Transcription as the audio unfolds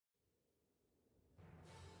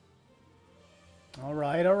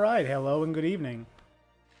Alright. Hello and good evening.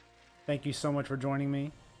 Thank you so much for joining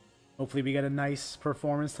me. Hopefully we get a nice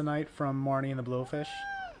performance tonight from Marnie and the Blowfish.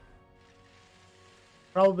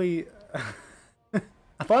 Probably...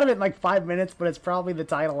 I thought of it in like 5 minutes, but it's probably the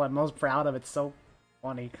title I'm most proud of. It's so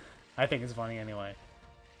funny. I think it's funny anyway.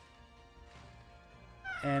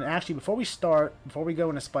 And actually, before we go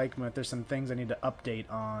into Spikemuth, there's some things I need to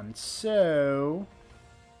update on. So...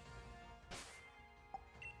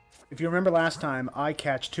 if you remember last time, I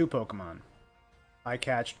catched 2 Pokemon. I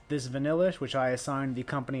catched this Vanillish, which I assigned the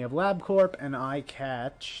company of LabCorp, and I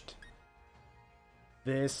catched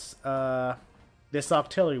this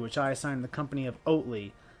Octillery, which I assigned the company of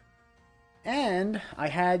Oatly. And I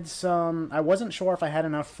had some... I wasn't sure if I had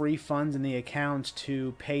enough free funds in the account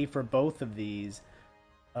to pay for both of these,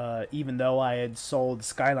 even though I had sold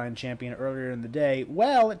Skyline Champion earlier in the day.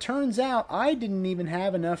 Well, it turns out I didn't even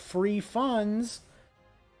have enough free funds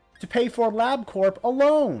to pay for LabCorp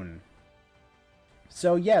alone.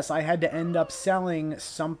 So yes, I had to end up selling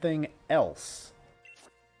something else.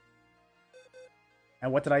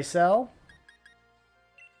 And what did I sell?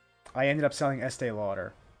 I ended up selling Estee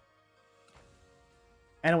Lauder.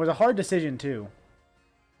 And it was a hard decision too,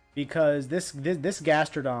 because this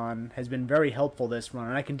Gastrodon has been very helpful this run,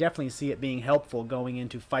 and I can definitely see it being helpful going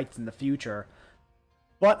into fights in the future.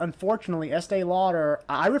 But unfortunately, Estee Lauder,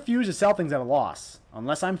 I refuse to sell things at a loss.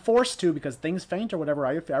 Unless I'm forced to because things faint or whatever,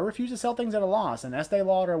 I refuse to sell things at a loss. And Estee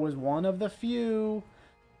Lauder was one of the few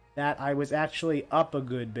that I was actually up a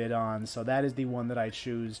good bit on. So that is the one that I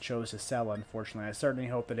chose to sell, unfortunately. I certainly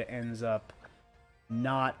hope that it ends up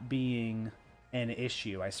not being an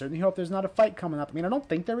issue. I certainly hope there's not a fight coming up. I mean, I don't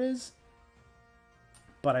think there is.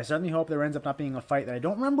 But I certainly hope there ends up not being a fight that I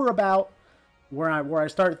don't remember about. Where I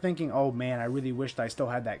start thinking, oh man, I really wished I still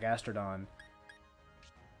had that Gastrodon.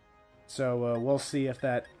 So we'll see if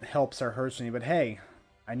that helps or hurts me. But hey,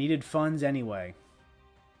 I needed funds anyway.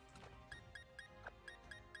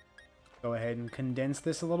 Go ahead and condense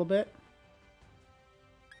this a little bit.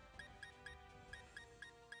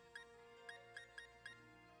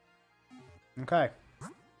 Okay.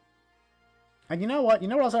 And you know what? You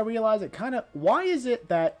know what else I realized? It kind of... why is it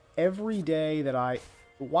that every day that I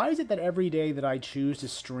choose to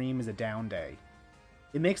stream is a down day?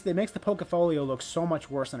 It makes the Pokefolio look so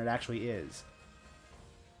much worse than it actually is.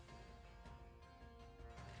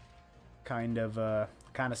 Kind of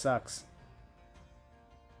sucks.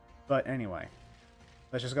 But anyway,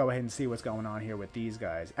 let's just go ahead and see what's going on here with these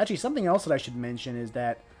guys. Actually, something else that I should mention is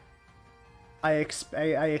that I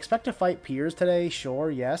expect to fight Piers today.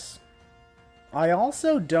 Sure, yes. I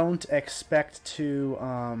also don't expect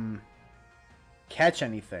to catch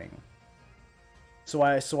anything. So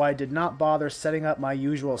I did not bother setting up my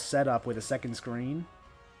usual setup with a second screen.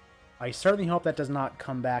 I certainly hope that does not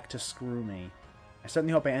come back to screw me. I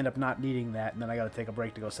certainly hope I end up not needing that, and then I gotta take a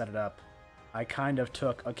break to go set it up. I kind of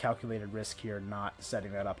took a calculated risk here not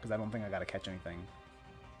setting that up, because I don't think I gotta catch anything.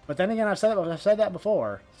 But then again, I've said that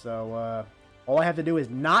before, so all I have to do is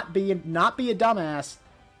not be a dumbass,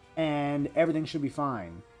 and everything should be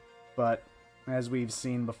fine. But as we've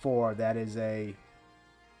seen before, that is a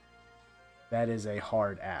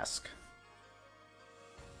hard ask.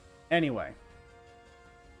 Anyway.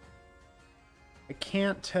 I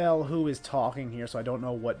can't tell who is talking here, so I don't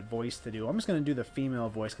know what voice to do. I'm just going to do the female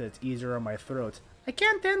voice because it's easier on my throat. I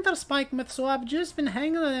can't enter Spikemuth, so I've just been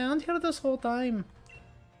hanging around here this whole time.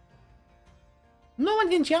 No one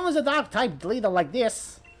can challenge a dark-type leader like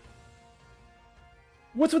this.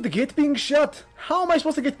 What's with the gate being shut? How am I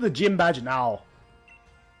supposed to get to the gym badge now?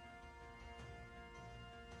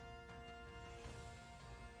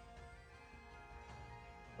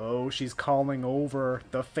 Oh, she's calling over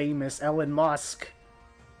the famous Elon Musk.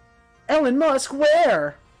 Elon Musk,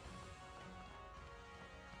 where?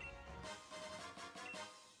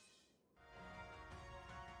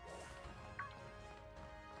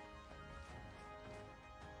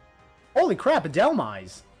 Holy crap, a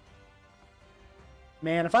Delmise.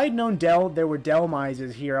 Man, if I had known there were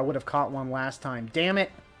Delmises here, I would have caught one last time. Damn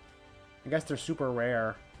it. I guess they're super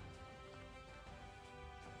rare.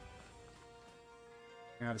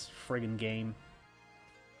 Ah, this friggin' game.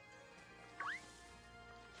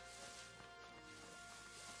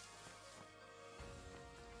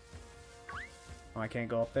 Oh, I can't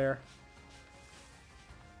go up there?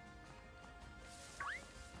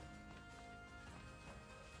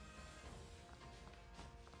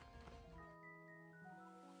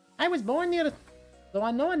 I was born here, so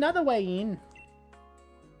I know another way in.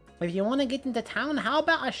 If you want to get into town, how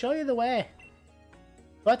about I show you the way?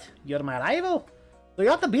 What? You're my rival? So you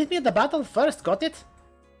have to beat me at the battle first, got it?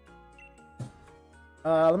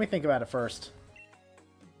 Let me think about it first.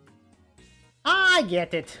 I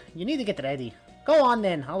get it. You need to get ready. Go on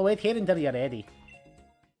then. I'll wait here until you're ready.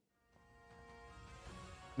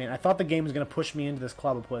 Man, I thought the game was going to push me into this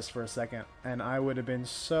Clobbopus for a second, and I would have been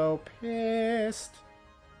so pissed.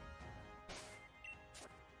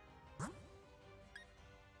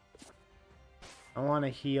 I want to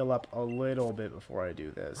heal up a little bit before I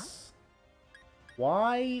do this.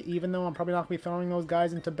 Why? Even though I'm probably not going to be throwing those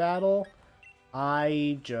guys into battle,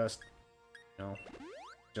 I just, you know,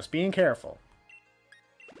 just being careful.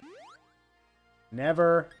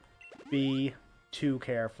 Never be too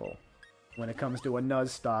careful when it comes to a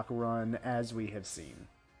NuzStocke run, as we have seen.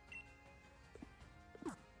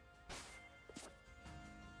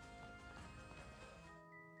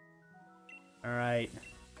 Alright.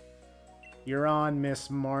 You're on, Miss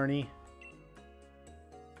Marnie.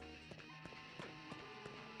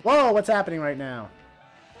 Whoa, what's happening right now?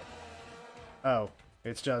 Oh,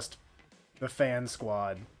 it's just the fan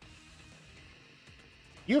squad.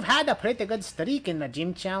 You've had a pretty good streak in the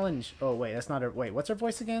gym challenge. Oh, wait, that's not her. Wait, what's her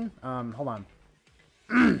voice again? Hold on.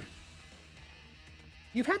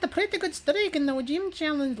 You've had a pretty good streak in the gym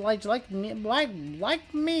challenge, like me.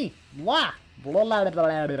 Blah. Blah, blah,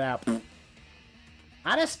 blah, blah, blah.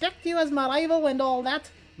 I respect you as my rival and all that,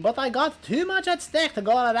 but I got too much at stake to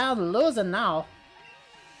go around losing now.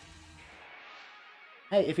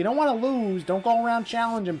 Hey, if you don't want to lose, don't go around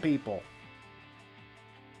challenging people.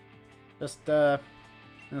 Just, you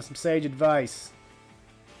know, some sage advice.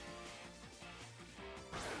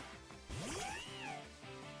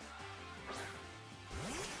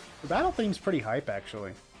 The battle theme's pretty hype,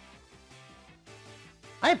 actually.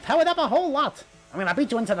 I've powered up a whole lot. I'm gonna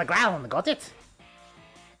beat you into the ground, got it?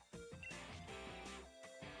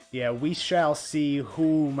 Yeah, we shall see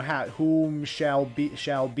whom shall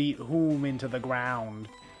beat whom into the ground.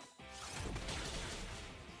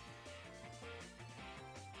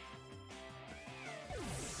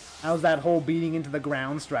 How's that whole beating into the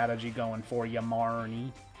ground strategy going for you,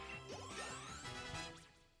 Marnie?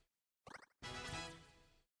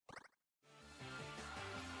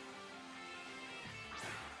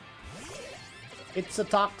 It's a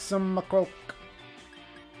Toximacroak.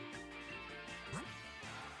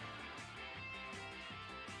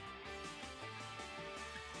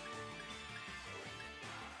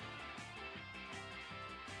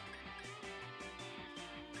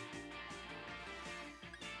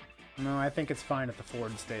 No, I think it's fine if the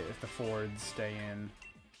Fords stay in.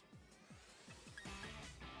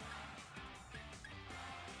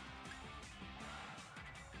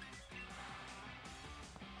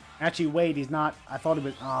 Actually, wait, he's not. I thought it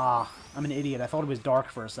was. I'm an idiot. I thought it was dark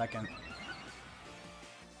for a second.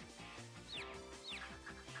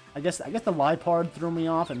 I guess the Lipard threw me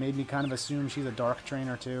off. It made me kind of assume she's a dark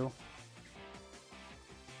trainer too,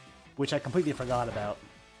 which I completely forgot about.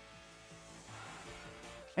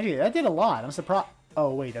 Anyway, that did a lot. I'm surprised.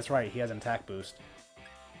 Oh wait, that's right. He has an attack boost.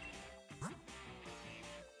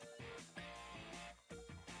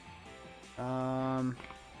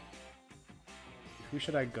 Who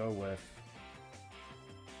should I go with?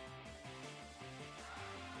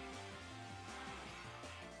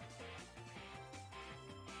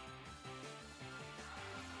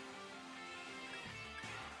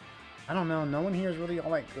 I don't know. No one here is really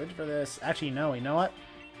all that good for this. Actually, no. You know what?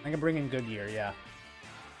 I can bring in Goodyear, yeah.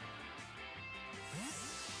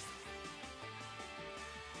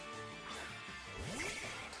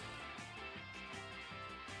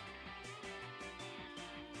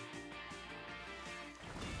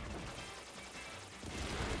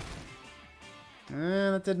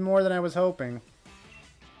 That did more than I was hoping.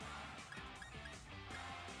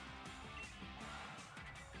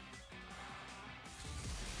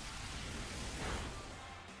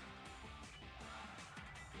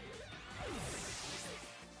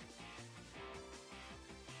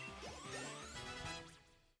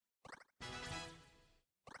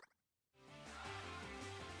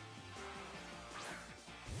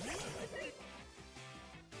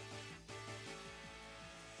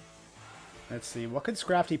 Let's see, what could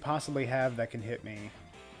Scrafty possibly have that can hit me?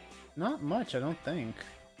 Not much, I don't think.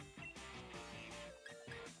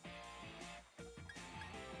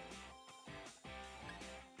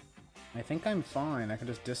 I think I'm fine, I can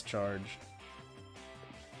just discharge.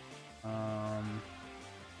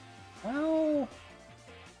 Well...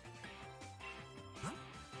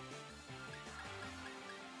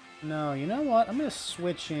 No, you know what? I'm gonna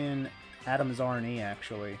switch in Adam's Arnie,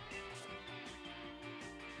 actually.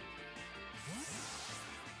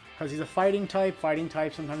 Because he's a fighting type. Fighting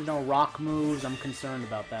type sometimes no rock moves. I'm concerned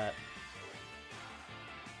about that.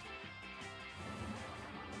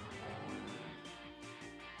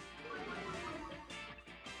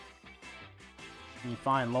 I mean,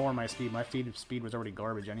 fine, lower my speed. My speed was already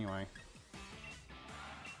garbage anyway.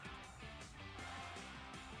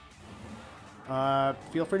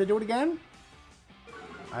 Feel free to do it again.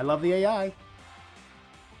 I love the AI.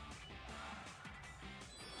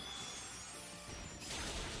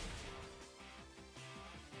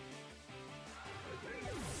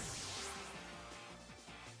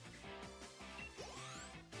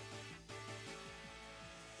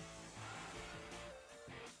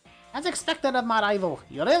 As expected of my rival,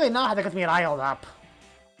 you really know how to get me riled up.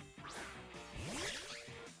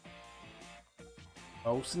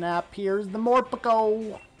 Oh snap, here's the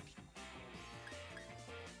Morpeko!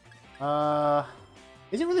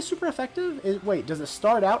 Is it really super effective? Wait, does it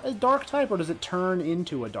start out as Dark type, or does it turn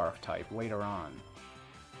into a Dark type later on?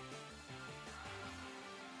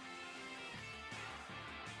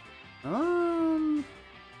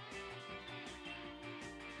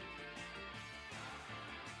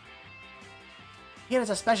 Here's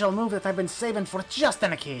a special move that I've been saving for just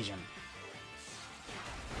an occasion.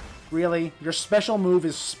 Really? Your special move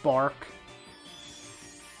is Spark?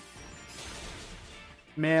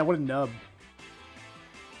 Man, what a nub.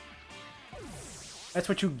 That's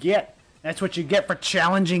what you get. That's what you get for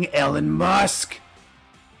challenging Elon Musk.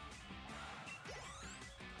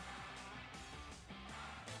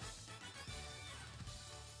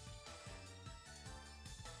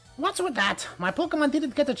 What's with that? My Pokemon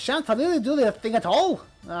didn't get a chance to really do the thing at all.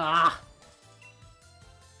 Ah.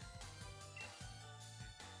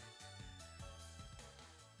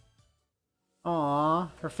 Aww,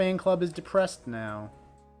 her fan club is depressed now.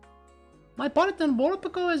 My partner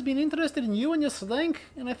Morpeko has been interested in you and your slang,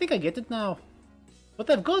 and I think I get it now.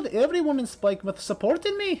 But I've got everyone in Spikemuth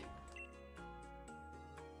supporting me.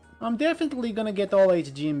 I'm definitely gonna get all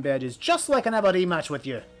 8 gym badges, just so I can have a rematch with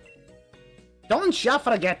you. Don't ya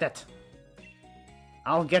forget it!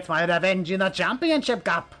 I'll get my revenge in the Championship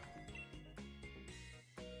Cup!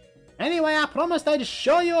 Anyway, I promised I'd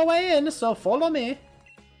show you a way in, so follow me.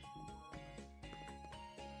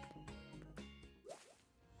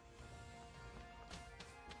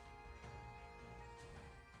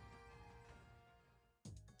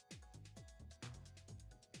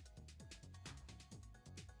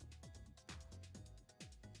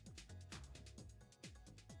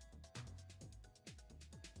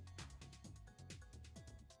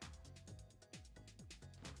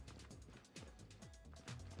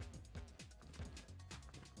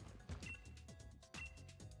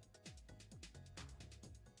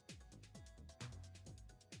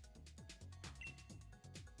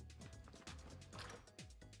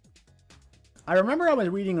 I remember I was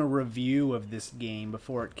reading a review of this game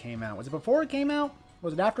before it came out. Was it before it came out?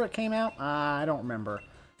 Was it after it came out? I don't remember.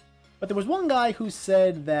 But there was one guy who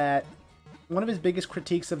said that one of his biggest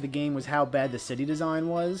critiques of the game was how bad the city design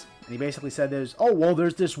was. And he basically said there's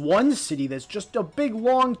this one city that's just a big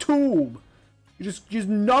long tube. You just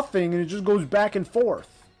nothing and it just goes back and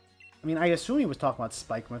forth. I mean, I assume he was talking about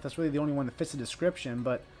Spikemuth. That's really the only one that fits the description,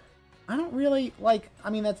 but I don't really, I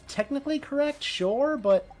mean, that's technically correct, sure,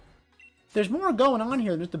 but there's more going on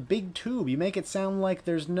here than just a big tube. You make it sound like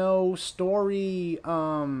there's no story,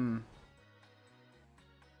 there's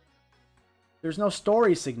no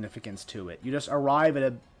story significance to it. You just arrive at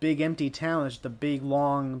a big empty town. It's just a big,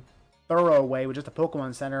 long, thorough way with just a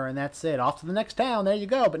Pokemon Center, and that's it. Off to the next town, there you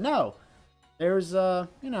go. But no, there's,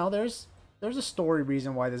 you know, there's a story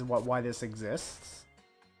reason why this exists.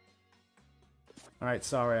 Alright,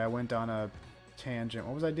 sorry, I went on a tangent.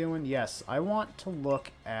 What was I doing? Yes, I want to look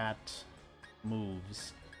at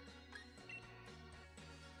moves.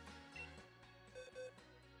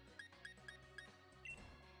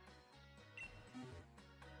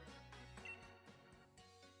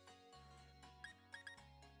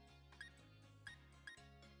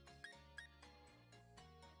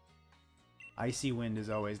 Icy Wind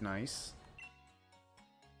is always nice.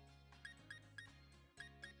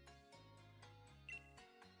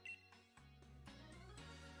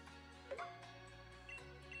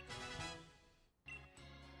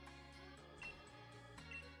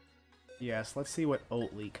 Yes, let's see what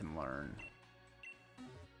Oatly can learn.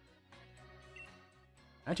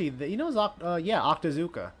 Actually, you know, yeah,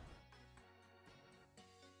 Octazooka.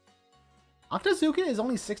 Octazooka is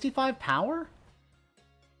only 65 power?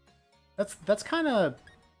 That's kind of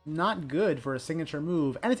not good for a signature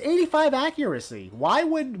move, and it's 85 accuracy. Why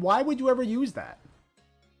would you ever use that?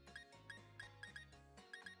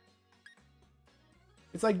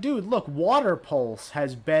 It's like, dude, look, Water Pulse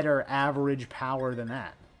has better average power than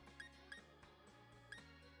that.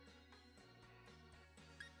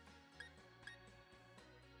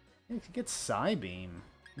 It gets Psybeam.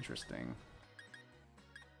 Interesting.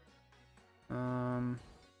 Um...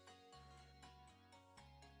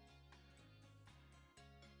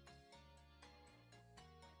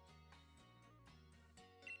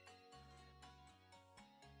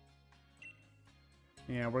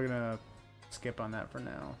 Yeah, we're gonna skip on that for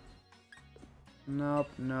now. Nope,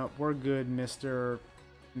 nope, we're good, Mr.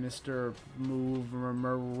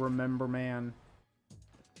 Remember Man.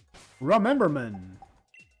 Rememberman!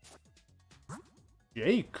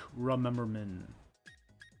 Jake Rememberman.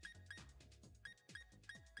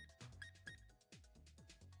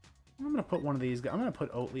 I'm gonna put one of these guys. I'm gonna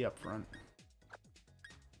put Oatly up front.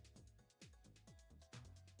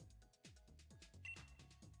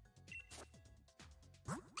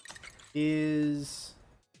 Yeah,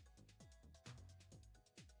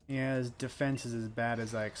 his defense is as bad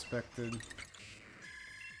as I expected.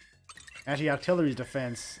 Actually, artillery's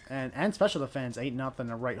defense and special defense ain't nothing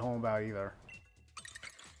to write home about either.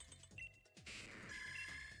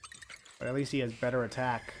 But at least he has better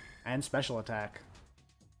attack and special attack.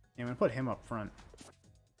 Yeah, I'm gonna put him up front.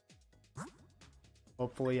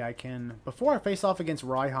 Hopefully I can... Before I face off against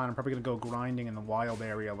Raihan, I'm probably gonna go grinding in the wild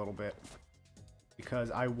area a little bit.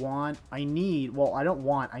 Because I need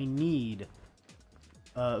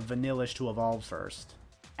Vanillish to evolve first.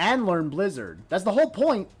 And learn Blizzard. That's the whole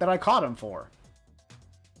point that I caught him for.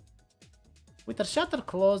 With the shutter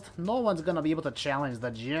closed, no one's gonna be able to challenge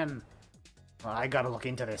the gym. Well, I gotta look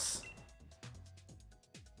into this.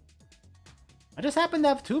 I just happen to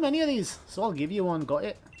have too many of these, so I'll give you one, got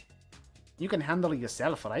it? You can handle it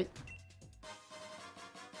yourself, right?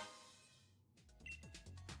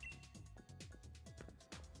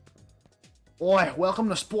 Oi, welcome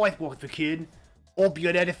to Spikemuth, kid. Hope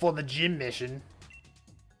you're ready for the gym mission.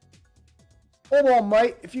 Come on,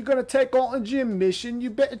 mate. If you're gonna take on a gym mission,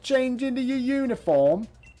 you better change into your uniform.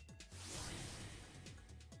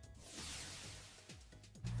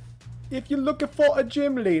 If you're looking for a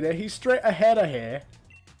gym leader, he's straight ahead of here.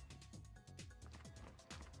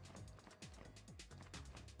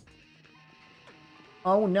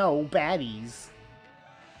 Oh no, baddies.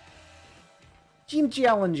 Gym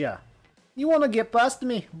Challenger. You wanna get past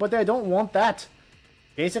me, but I don't want that.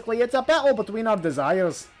 Basically, it's a battle between our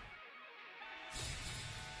desires.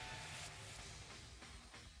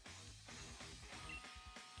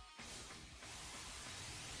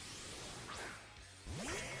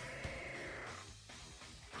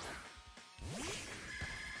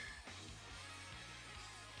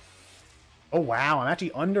 Oh wow, I'm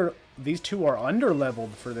actually under... These two are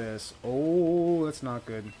under-leveled for this. Oh, that's not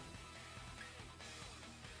good.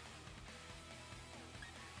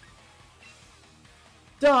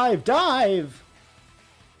 Dive! Dive!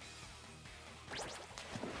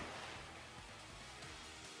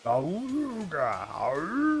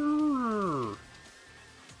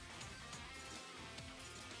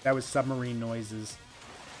 That was submarine noises.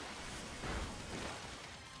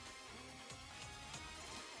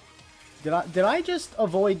 Did I just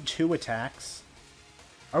avoid 2 attacks?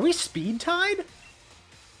 Are we speed tied?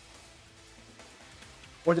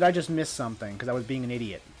 Or did I just miss something because I was being an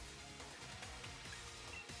idiot?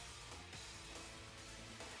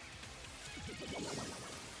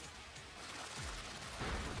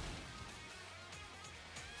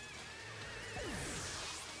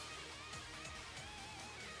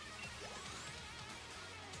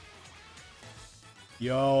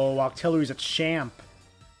 Yo, Octillery's a champ.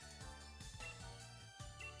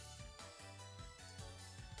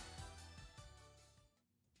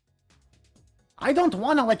 I don't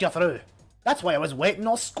want to let you through. That's why I was waiting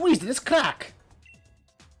all squeezed in this crack.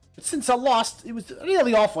 But since I lost, it was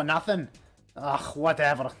really all for nothing. Ugh,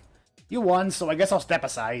 whatever. You won, so I guess I'll step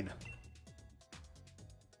aside.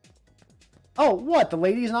 Oh, what? The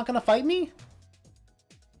lady's not gonna fight me?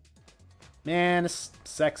 Man, it's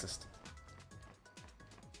sexist.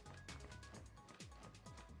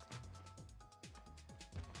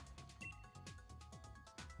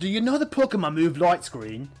 Do you know the Pokemon move light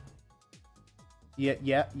screen?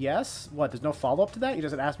 Yes? What, there's no follow-up to that? You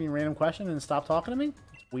just ask me a random question and stop talking to me?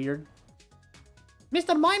 It's weird.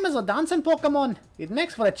 Mr. Mime is a dancing Pokemon. It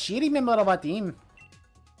makes for a cheery member of our team.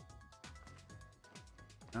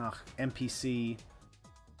 Ugh, NPC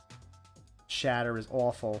chatter is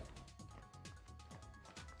awful.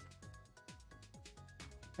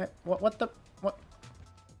 Hey, what the... What?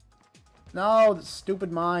 No, the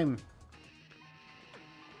stupid Mime.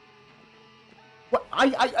 What?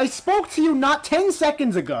 I spoke to you not 10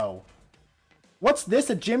 seconds ago. What's this?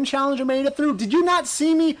 A gym challenger made it through? Did you not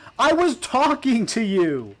see me? I was talking to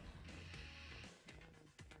you.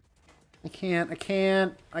 I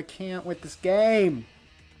can't with this game.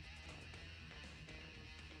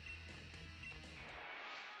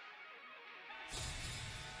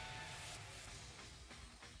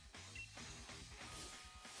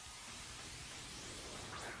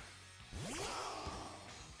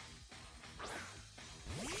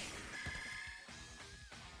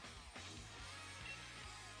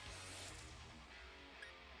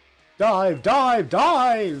 Dive, dive,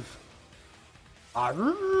 dive!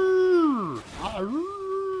 Arrgh!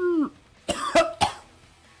 Arrgh!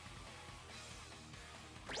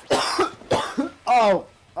 Oh!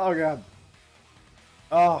 Oh god.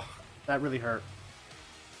 Oh, that really hurt.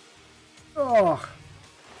 Oh.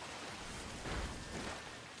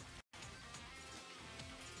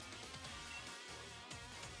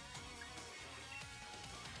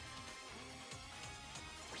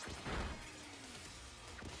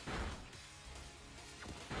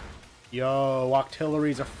 Yo,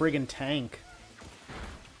 Octillery's a friggin' tank.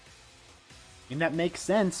 And that makes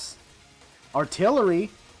sense. Artillery.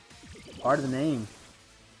 Part of the name.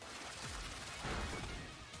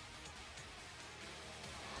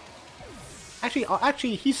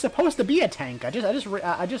 Actually, he's supposed to be a tank. I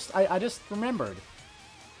just remembered.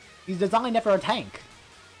 He's designed after a tank.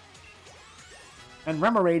 And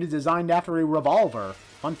Remoraid is designed after a revolver.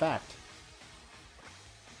 Fun fact.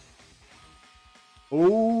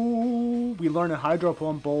 Oh, we learn a Hydro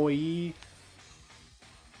Pump, boy.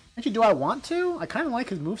 Actually, do I want to? I kind of like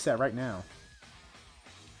his moveset right now.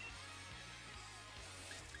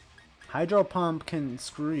 Hydro Pump can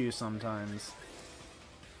screw you sometimes.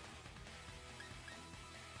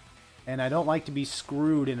 And I don't like to be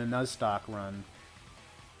screwed in a NuzStocke run.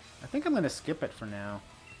 I think I'm going to skip it for now.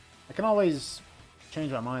 I can always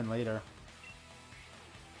change my mind later.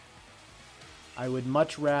 I would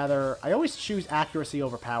much rather... I always choose accuracy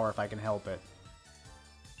over power if I can help it.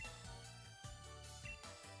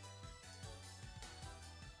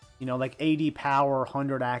 You know, like 80 power,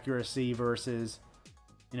 100 accuracy versus,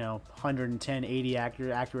 you know, 110, 80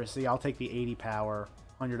 accuracy. I'll take the 80 power,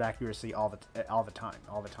 100 accuracy all the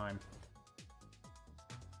time.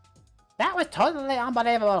 That was totally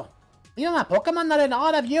unbelievable. Even my Pokemon are in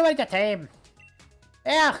awe of you and your team.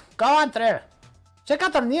 Yeah, go on through. Check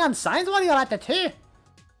out the neon signs while you're at it too.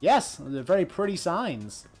 Yes, they're very pretty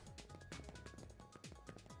signs.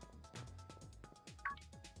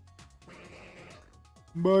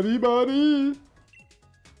 Buddy.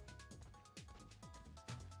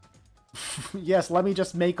 Yes, let me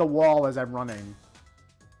just make a wall as I'm running.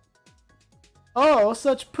 Oh,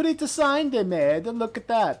 such pretty sign they made. Look at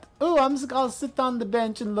that. Oh, I'll sit on the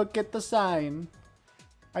bench and look at the sign.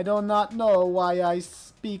 I do not know why I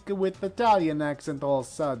speak with Italian accent all of a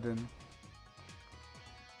sudden.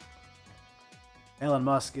 Elon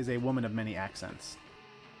Musk is a woman of many accents.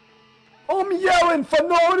 I'm yelling for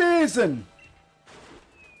no reason!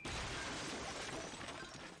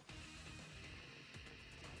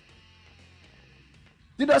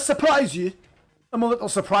 Did that surprise you? I'm a little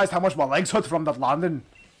surprised how much my legs hurt from that landing.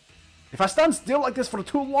 If I stand still like this for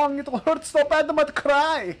too long, it'll hurt so bad I might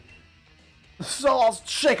cry. So I'll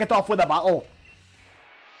shake it off with a battle.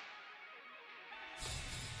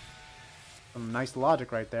 Some nice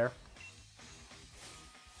logic right there.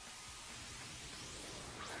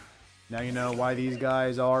 Now you know why these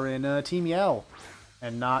guys are in Team Yell.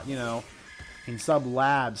 And not, you know, in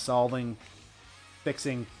sub-lab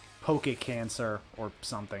fixing poke cancer or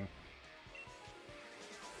something.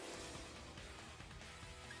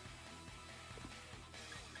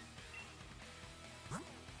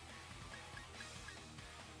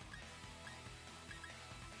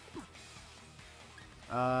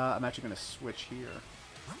 I'm actually going to switch here.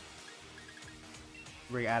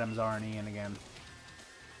 Bring Adam's Arnie in again.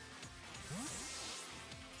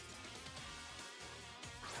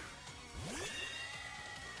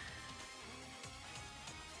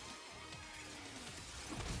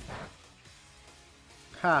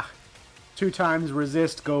 Ha! 2 times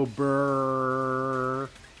resist, go brrrr.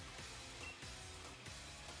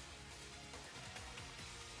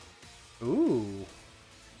 Ooh.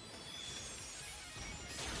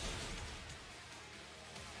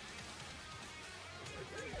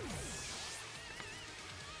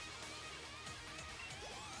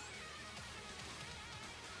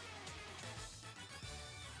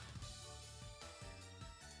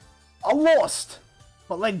 I lost!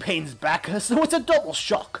 My leg pain's back, so it's a double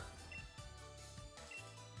shock.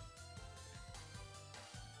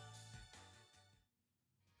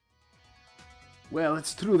 Well,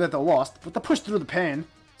 it's true that I lost, but I pushed through the pain,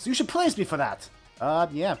 so you should praise me for that.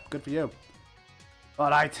 Yeah, good for you.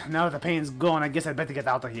 Alright, now that the pain's gone, I guess I'd better get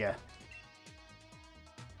out of here.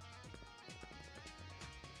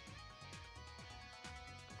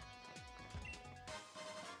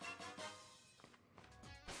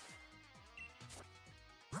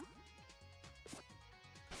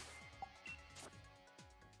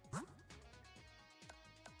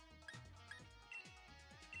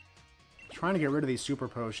 Trying to get rid of these super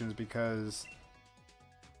potions because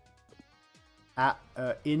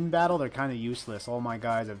In battle, they're kind of useless. All my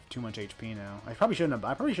guys have too much HP now. I probably shouldn't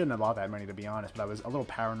have bought that many, to be honest, but I was a little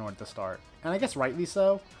paranoid at the start. And I guess rightly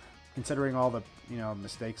so, considering all the, you know,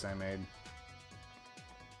 mistakes I made.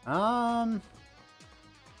 Oh.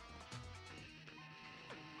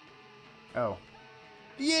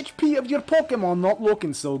 The HP of your Pokemon not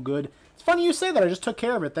looking so good. It's funny you say that. I just took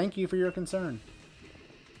care of it. Thank you for your concern.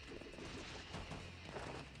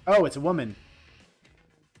 Oh, it's a woman.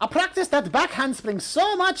 I practiced that back handspring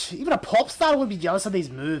so much, even a pop star would be jealous of these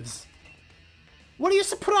moves. Were you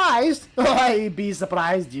surprised? Oh, I'd be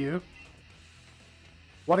surprised, you.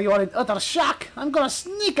 What are you in utter shock? I'm gonna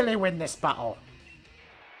sneakily win this battle.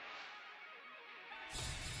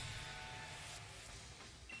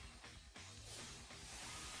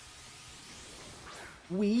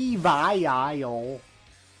 Weavile.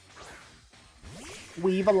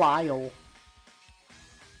 Weavile.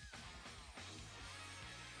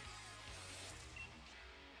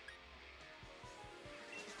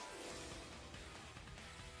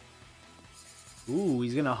 Ooh,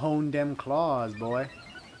 he's gonna hone them claws, boy.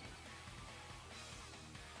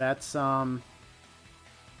 That's, this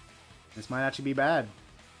might actually be bad.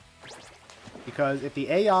 Because if the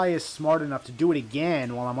AI is smart enough to do it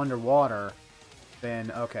again while I'm underwater,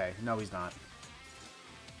 then, okay. No, he's not.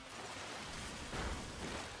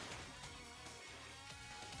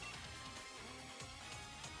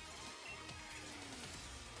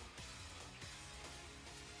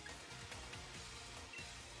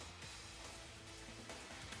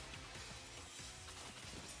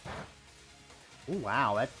 Oh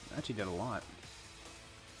wow, that actually did a lot.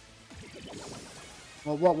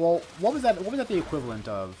 Well, what was that? What was that the equivalent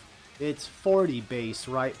of? It's 40 base,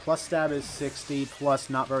 right? Plus stab is 60, plus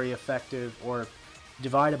not very effective, or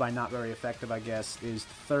divided by not very effective, I guess, is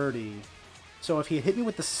 30. So if he hit me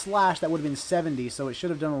with the slash, that would have been 70. So it should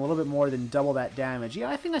have done a little bit more than double that damage. Yeah,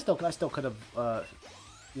 I think I still could have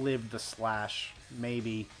lived the slash,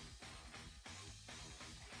 maybe.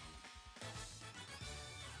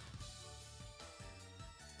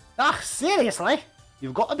 Ah, seriously?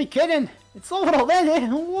 You've got to be kidding! It's over already!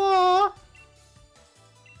 Whoa!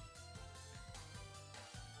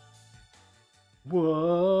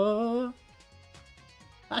 Whoa!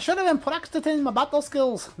 I should have been practicing my battle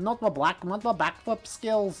skills, not my backflip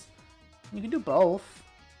skills. You can do both.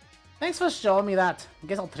 Thanks for showing me that. I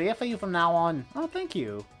guess I'll trade for you from now on. Oh, thank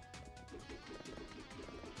you.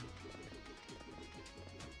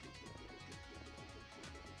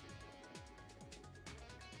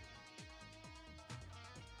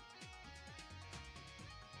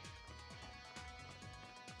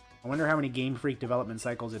 I wonder how many Game Freak development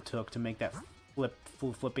cycles it took to make that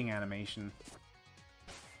full flipping animation.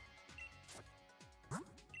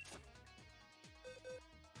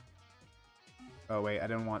 Oh wait, I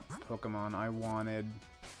didn't want Pokemon, I wanted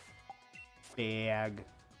Bag.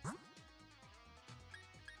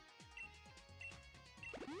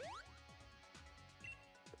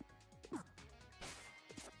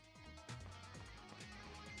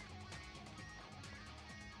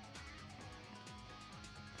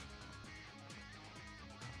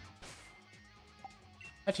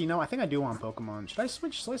 Actually, no, I think I do want Pokemon. Should I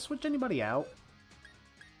switch? Should I switch anybody out?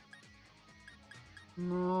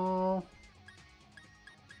 No.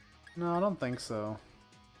 No, I don't think so.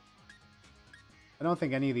 I don't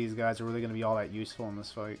think any of these guys are really going to be all that useful in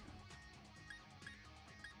this fight.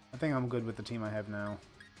 I think I'm good with the team I have now.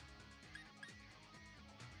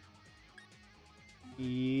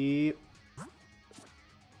 Yep.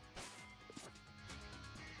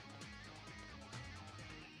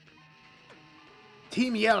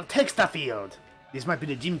 Team Yell takes the field! This might be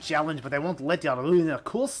the gym challenge, but I won't let you ruin a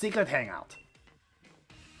cool secret hangout.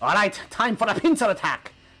 Alright, time for a pincer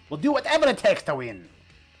attack! We'll do whatever it takes to win!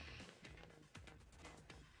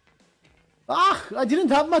 Ah, I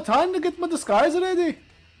didn't have my time to get my disguise ready!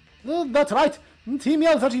 That's right, Team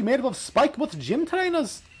Yell is actually made up of Spikemuth gym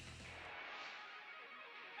trainers!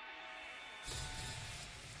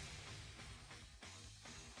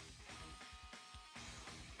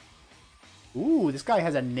 Ooh, this guy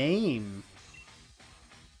has a name.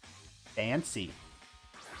 Fancy.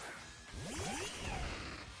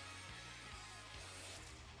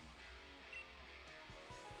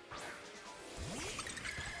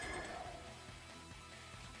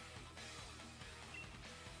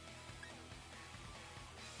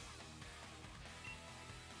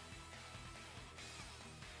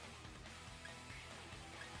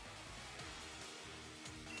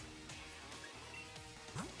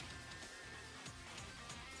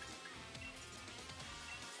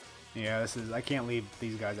 Yeah, this is. I can't leave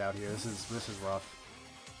these guys out here. This is rough.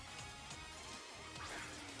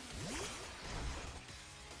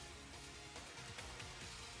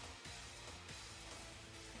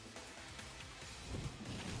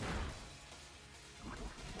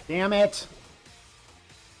 Damn it!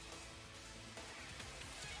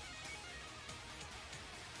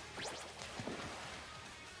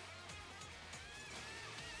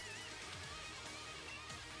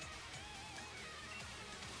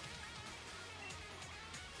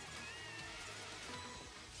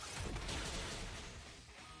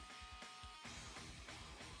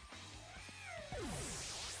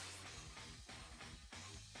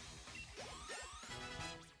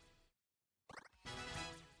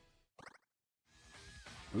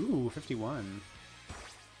 Ooh, 51.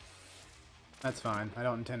 That's fine. I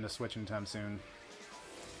don't intend to switch anytime soon.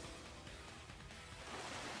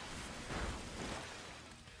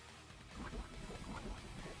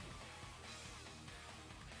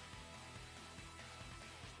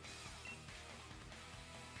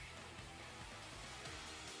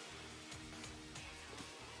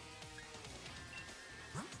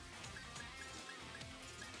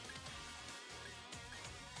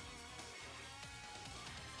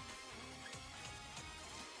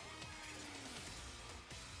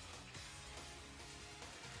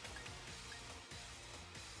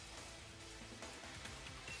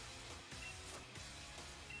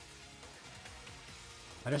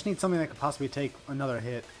 I just need something that could possibly take another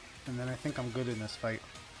hit, and then I think I'm good in this fight.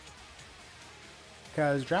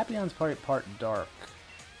 Because Drapion's probably part dark.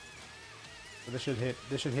 So this should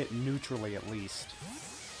hit neutrally at least.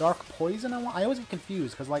 Dark poison I always get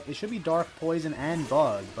confused, because like it should be dark poison and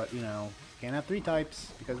bug, but you know, can't have 3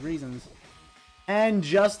 types because reasons. And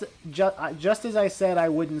just as I said I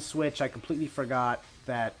wouldn't switch, I completely forgot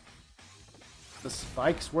that the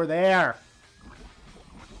spikes were there.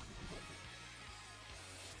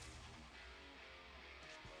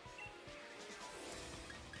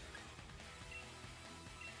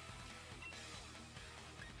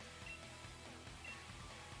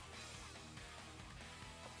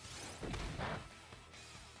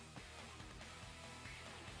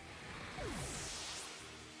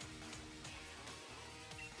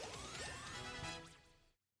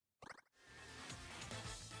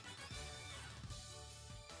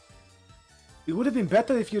 It would have been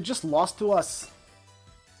better if you just lost to us.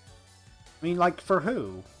 I mean, like, for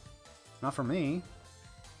who? Not for me.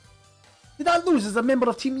 Did I lose as a member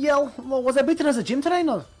of Team Yell? Well, was I beaten as a gym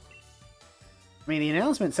trainer? I mean, the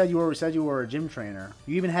announcement said you were a gym trainer.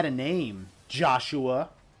 You even had a name. Joshua.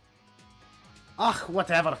 Ugh,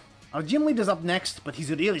 whatever. Our gym leader's up next, but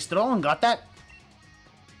he's really strong, got that?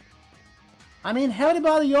 I mean,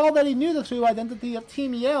 everybody already knew the true identity of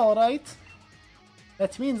Team Yell, right?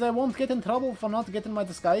 That means I won't get in trouble for not getting my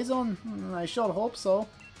disguise on. I sure hope so.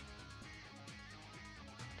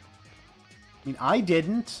 I mean, I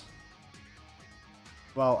didn't.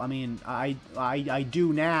 Well, I mean, I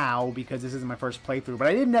do now because this isn't my first playthrough, but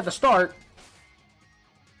I didn't at the start.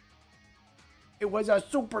 It was a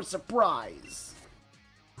super surprise.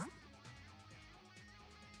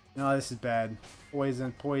 No, this is bad.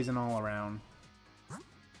 Poison all around.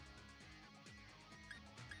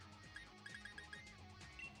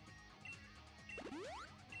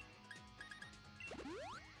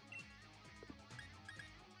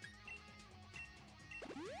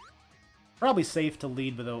 Probably safe to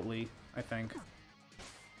lead with Oatly, I think.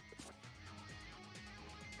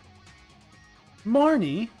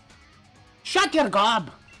 Marnie? Shut your gob!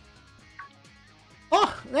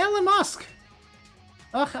 Oh, Elon Musk!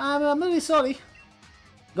 Ugh, I'm really sorry.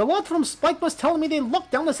 The word from Spike was telling me they locked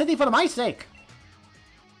down the city for my sake.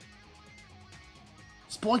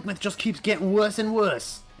 Spikemuth just keeps getting worse and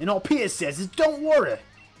worse, and all Piers says is don't worry.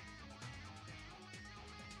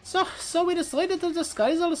 So we decided to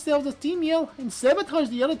disguise ourselves as Team Yell and sabotage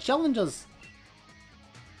the other challengers.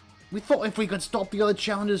 We thought if we could stop the other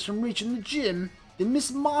challengers from reaching the gym, then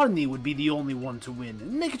Miss Marnie would be the only one to win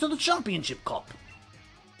and make it to the Championship Cup.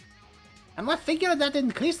 And I figured that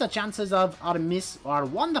increased the chances of our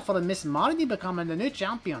wonderful Miss Marnie becoming the new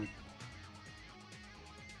champion.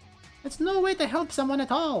 It's no way to help someone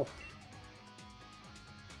at all.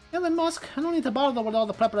 Elon Musk, I don't need to bother with all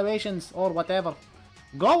the preparations or whatever.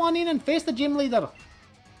 Go on in and face the gym leader.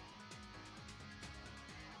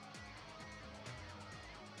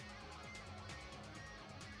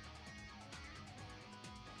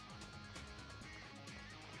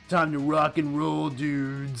 Time to rock and roll,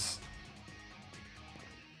 dudes.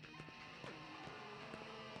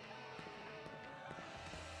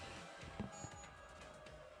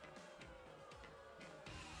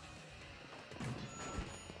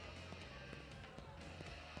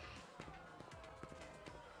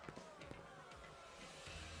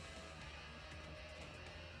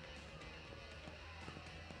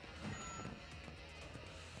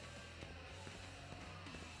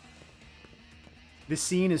 This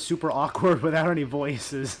scene is super awkward without any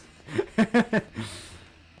voices.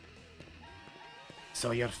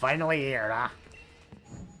 So you're finally here, huh?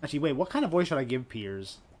 Actually, wait, what kind of voice should I give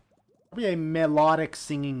Piers? Probably a melodic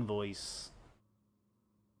singing voice.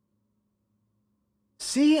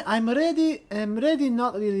 See, I'm ready,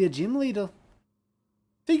 not really a gym leader.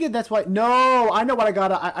 Figured that's why. No, I know what I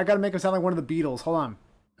gotta make him sound like one of the Beatles. Hold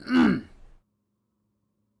on.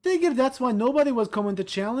 Figured that's why nobody was coming to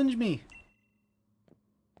challenge me.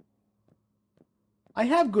 I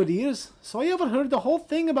have good ears, so I overheard the whole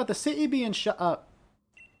thing about the city being shut up.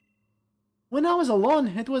 When I was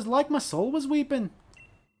alone, it was like my soul was weeping.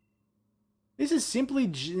 This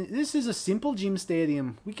is a simple gym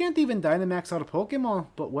stadium. We can't even Dynamax our Pokemon,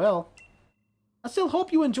 but well. I still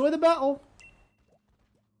hope you enjoy the battle.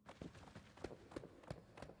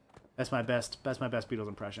 That's my best Beatles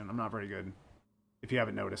impression. I'm not very good, if you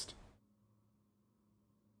haven't noticed.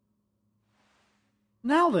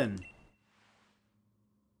 Now then.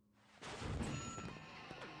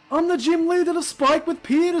 I'm the gym leader of Spikemuth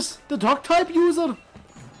Piers, the Dark-type user.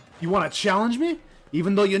 You want to challenge me,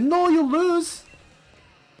 even though you know you'll lose?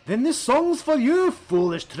 Then this song's for you,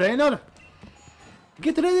 foolish trainer.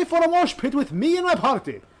 Get ready for a mosh pit with me and my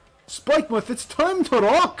party. Spikemuth, it's time to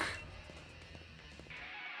rock!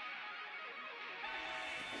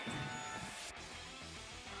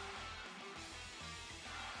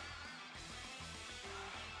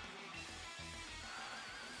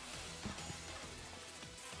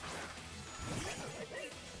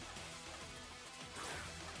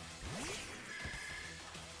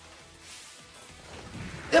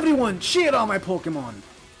 Everyone, cheer on my Pokemon!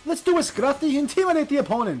 Let's do a Scruffy, intimidate the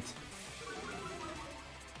opponent!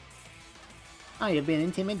 I have been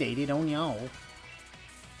intimidated, oh no.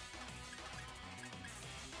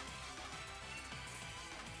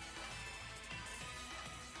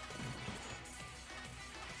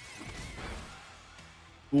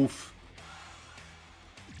 Oof.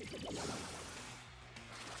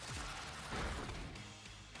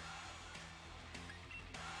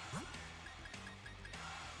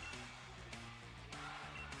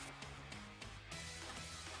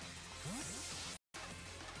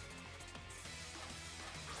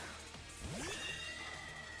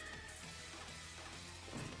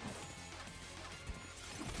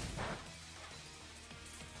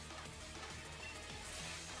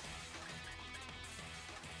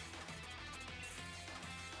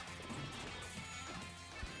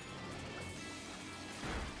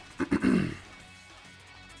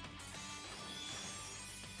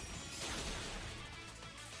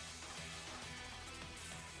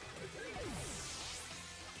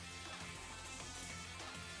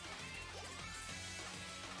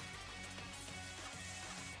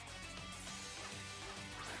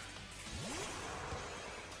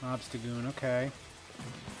 Obstagoon, okay.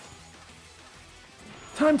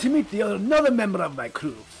 Time to meet another member of my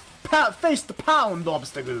crew. Face the pound,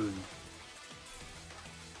 Obstagoon!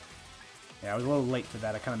 Yeah, I was a little late for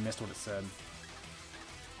that. I kind of missed what it said.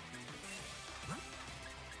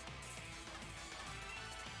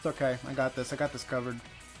 It's okay. I got this. I got this covered.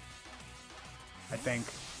 I think.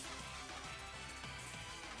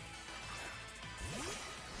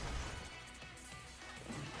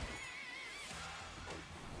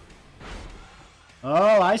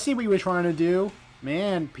 Oh, I see what you were trying to do.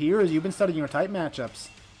 Man, Piers, you've been studying your type matchups.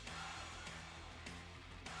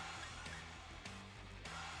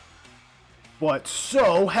 But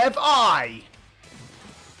so have I!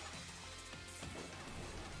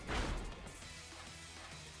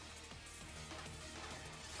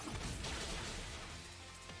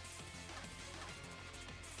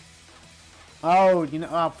 Oh, you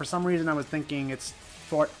know, for some reason I was thinking it's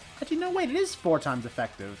 4... Actually, no, wait, it is 4 times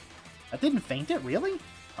effective. That didn't faint it, really?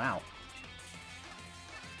 Wow.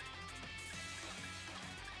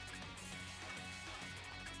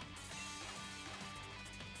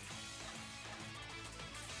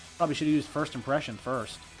 Probably should have used first impression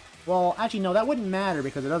first. Well, actually, no, that wouldn't matter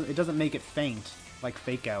because it doesn't make it faint, like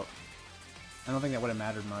Fake Out. I don't think that would have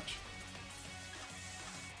mattered much.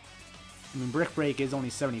 I mean, Brick Break is only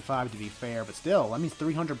 75 to be fair, but still, that means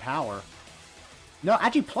 300 power. No,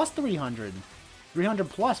 actually, plus 300. 300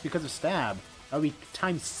 plus because of Stab. That would be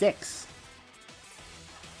times 6.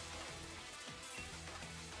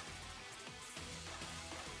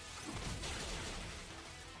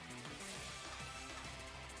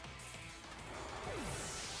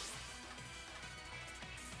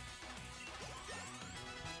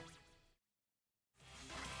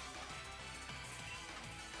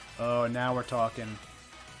 Oh, now we're talking.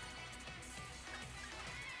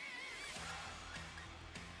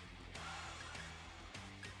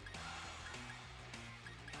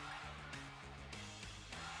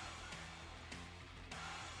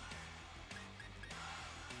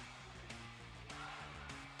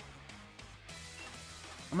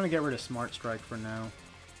 gonna get rid of Smart Strike for now.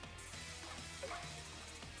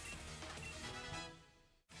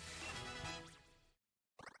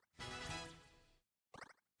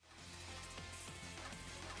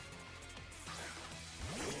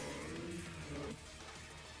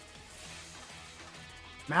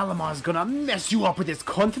 Malamar's gonna mess you up with his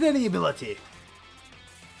Continental ability.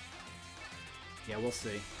 Yeah, we'll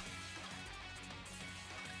see.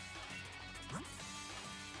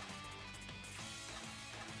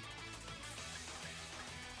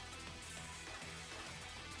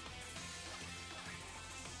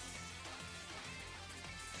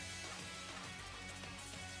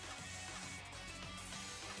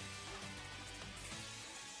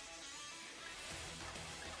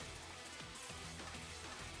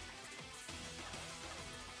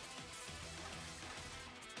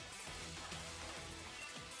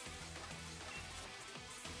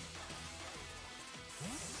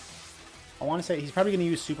 I want to say he's probably going to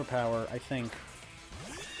use Superpower, I think.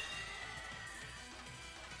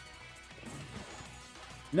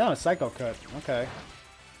 No, Psycho Cut. Okay.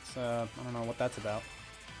 So, I don't know what that's about.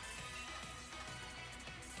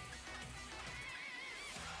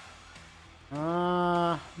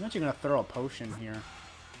 I'm actually going to throw a potion here.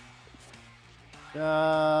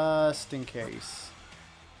 Just in case.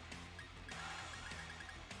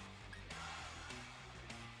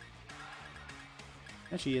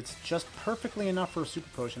 Actually, it's just perfectly enough for a super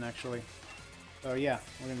potion, actually. So yeah,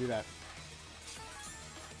 we're gonna do that.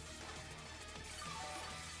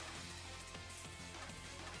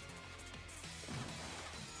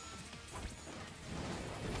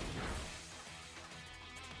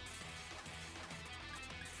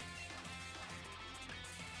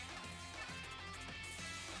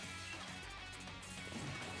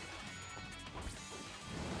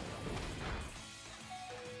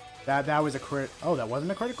 That was a crit. Oh, that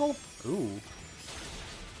wasn't a critical? Ooh.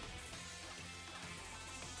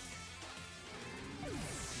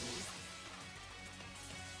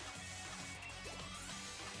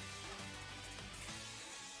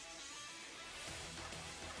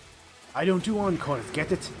 I don't do encores,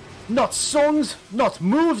 get it? Not songs, not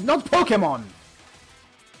moves, not Pokemon!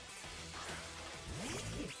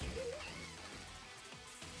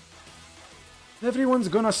 Everyone's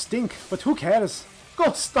gonna stink, but who cares?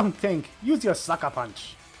 Go Stunk Tank! Use your Sucker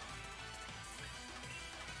Punch!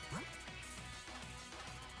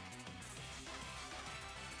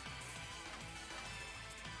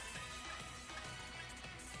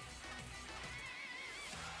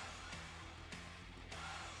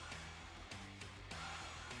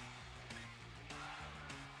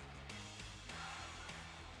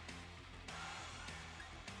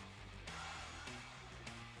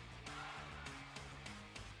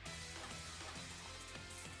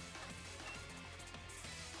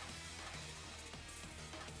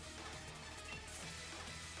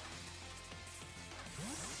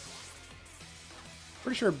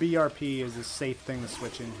 Pretty sure BRP is a safe thing to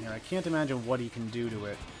switch in here. I can't imagine what he can do to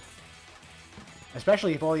it.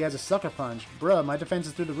 Especially if all he has is Sucker Punch. Bruh, my defense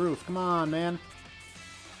is through the roof. Come on, man.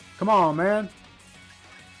 Come on, man.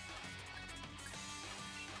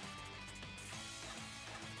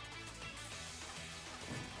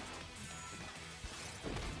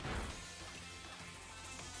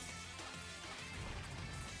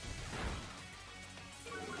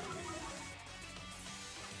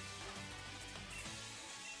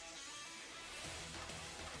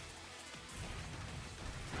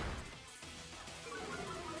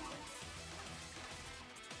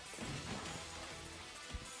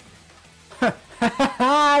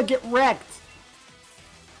 Get wrecked!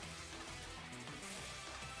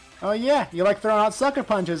 Oh yeah, you like throwing out sucker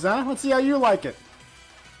punches, huh? Let's see how you like it.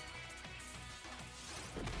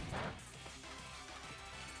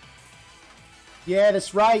 Yeah,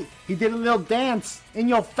 that's right. He did a little dance in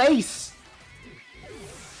your face.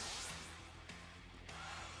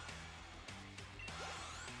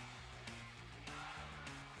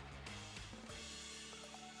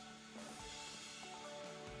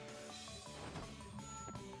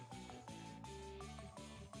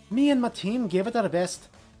 Me and my team gave it our best.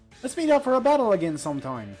 Let's meet up for a battle again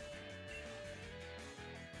sometime.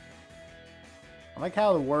 I like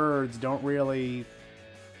how the words don't really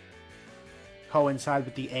coincide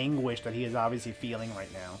with the anguish that he is obviously feeling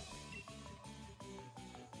right now.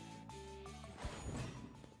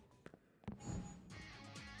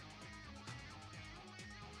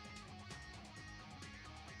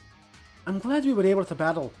 I'm glad we were able to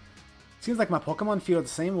battle. Seems like my Pokemon feel the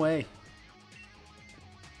same way.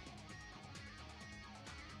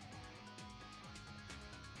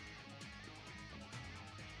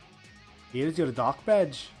 Here's your dock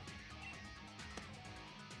badge.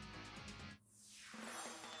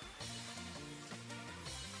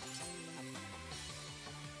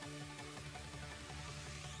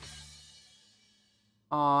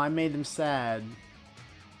 Aw, I made them sad.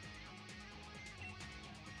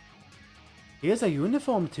 He has a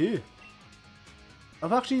uniform too.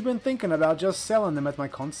 I've actually been thinking about just selling them at my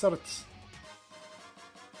concerts.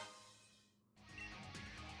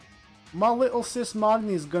 My little sis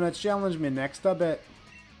Marnie is gonna challenge me next, I bet.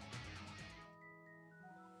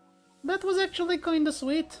 That was actually kinda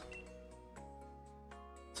sweet.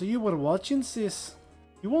 So you were watching, sis?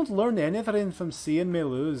 You won't learn anything from seeing me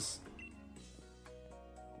lose.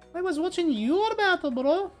 I was watching your battle,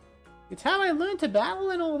 bro. It's how I learned to battle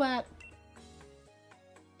and all that.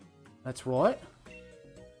 That's right.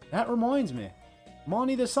 That reminds me.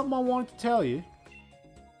 Marnie, there's something I wanted to tell you.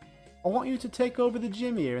 I want you to take over the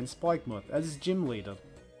gym here in Spikemuth as gym leader.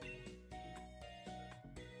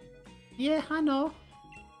 Yeah, I know.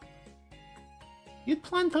 You'd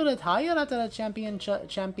plan to retire after the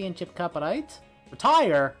championship cup, right?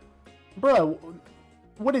 Retire? Bro,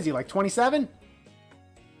 what is he, like 27?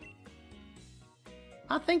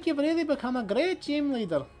 I think you've really become a great gym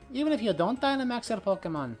leader, even if you don't Dynamax your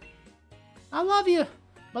Pokemon. I love you,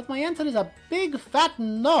 but my answer is a big fat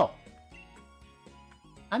no.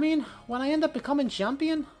 I mean, when I end up becoming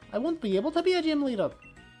champion, I won't be able to be a gym leader.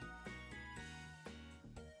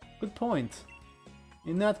 Good point.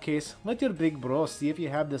 In that case, let your big bro see if you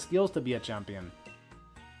have the skills to be a champion.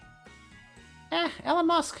 Elon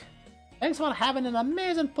Musk, thanks for having an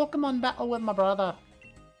amazing Pokemon battle with my brother.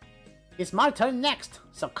 It's my turn next,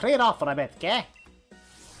 so clear off for a bit, okay?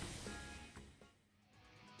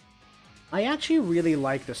 I actually really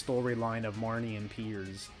like the storyline of Marnie and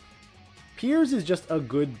Piers. Piers is just a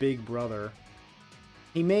good big brother.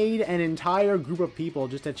 He made an entire group of people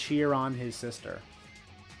just to cheer on his sister.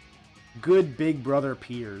 Good big brother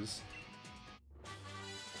Piers.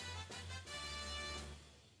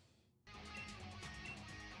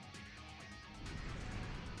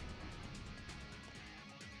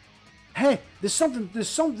 Hey, there's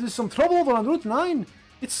some trouble over on Route 9.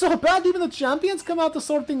 It's so bad even the champions come out to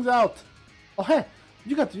sort things out. Oh hey,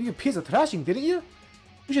 you got Piers of thrashing, didn't you?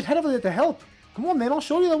 You should head over there to help. Come on, man, I'll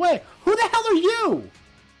show you the way. Who the hell are you?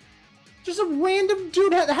 Just a random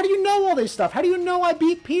dude. How do you know all this stuff? How do you know I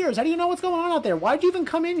beat Piers? How do you know what's going on out there? Why'd you even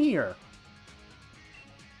come in here?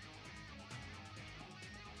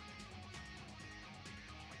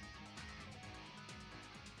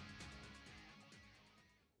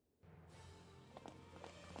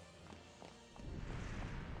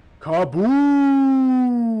 Kaboom!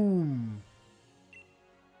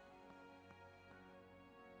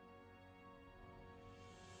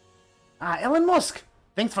 Elon Musk!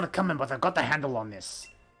 Thanks for coming, but I've got the handle on this.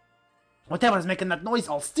 Whatever's making that noise,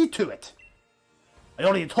 I'll see to it. I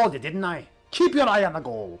already told you, didn't I? Keep your eye on the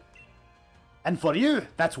goal. And for you,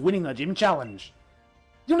 that's winning a gym challenge.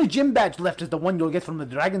 The only gym badge left is the one you'll get from the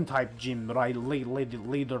Dragon-type gym,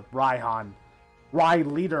 Leader Raihan.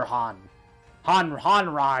 Leader Han. Han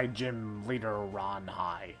Rai Gym Leader Ron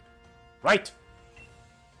High. Right?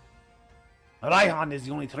 Raihan is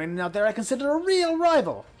the only trainer out there I consider a real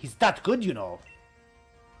rival. He's that good, you know.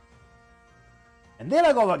 And there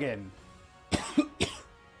I go again.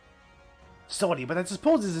 Sorry, but I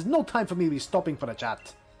suppose this is no time for me to be stopping for a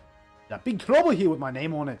chat. There's big trouble here with my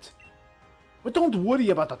name on it. But don't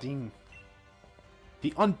worry about a thing.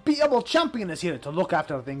 The unbeatable champion is here to look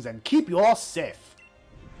after things and keep you all safe.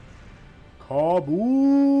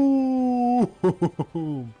 Kaboom!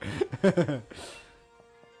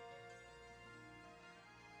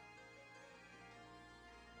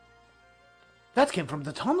 That came from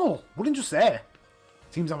the tunnel, wouldn't you say?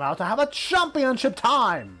 Seems I'm about to have a championship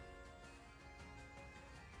time!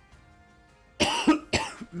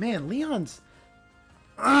 Man, Leon's...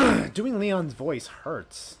 doing Leon's voice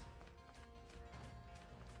hurts.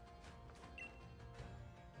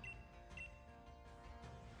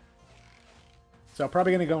 So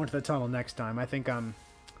probably gonna go into the tunnel next time. I think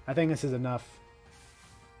this is enough.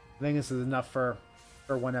 I think this is enough for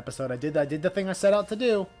one episode. I did the thing I set out to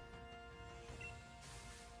do.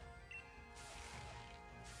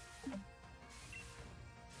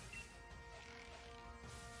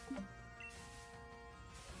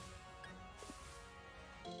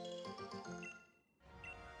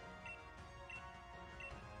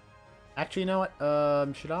 Actually, you know what?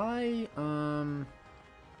 Should I?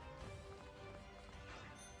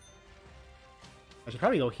 I should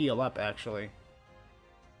probably go heal up, actually.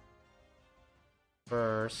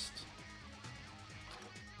 First.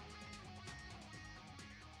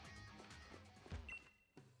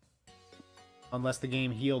 Unless the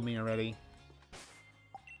game healed me already.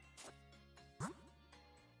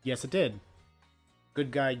 Yes, it did.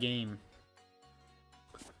 Good guy game.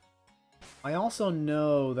 I also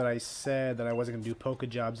know that I said that I wasn't going to do Poke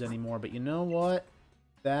Jobs anymore, but you know what?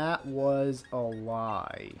 That was a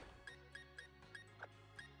lie.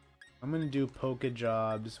 I'm going to do Poke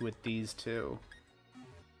Jobs with these two.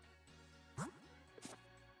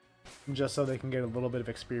 Just so they can get a little bit of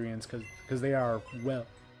experience, because they are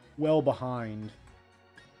well behind.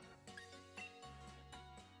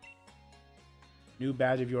 New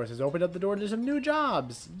badge of yours has opened up the door to some new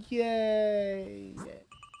jobs! Yay!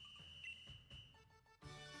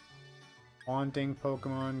 Haunting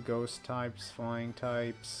Pokemon, ghost types, flying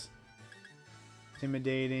types,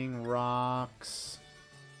 intimidating, rocks,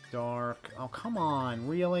 dark. Oh, come on,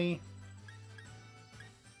 really?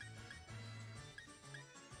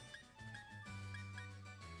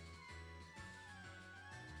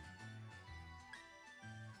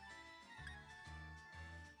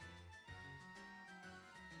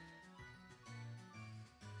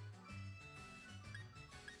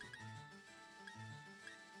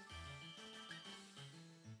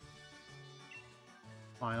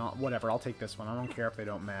 Fine, whatever, I'll take this one. I don't care if they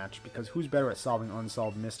don't match, because who's better at solving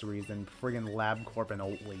unsolved mysteries than friggin' LabCorp and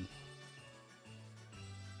Oatly?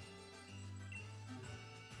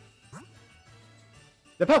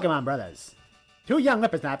 The Pokemon Brothers! Two young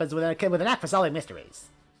whippersnappers with an knack for solving mysteries.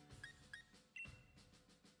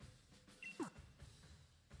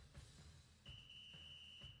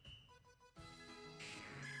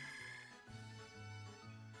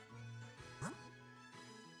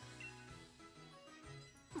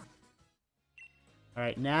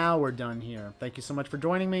 Alright, now we're done here. Thank you so much for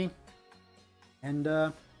joining me. And,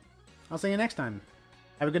 I'll see you next time.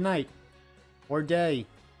 Have a good night. Or day.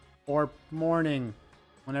 Or morning.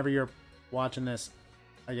 Whenever you're watching this,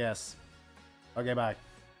 I guess. Okay, bye.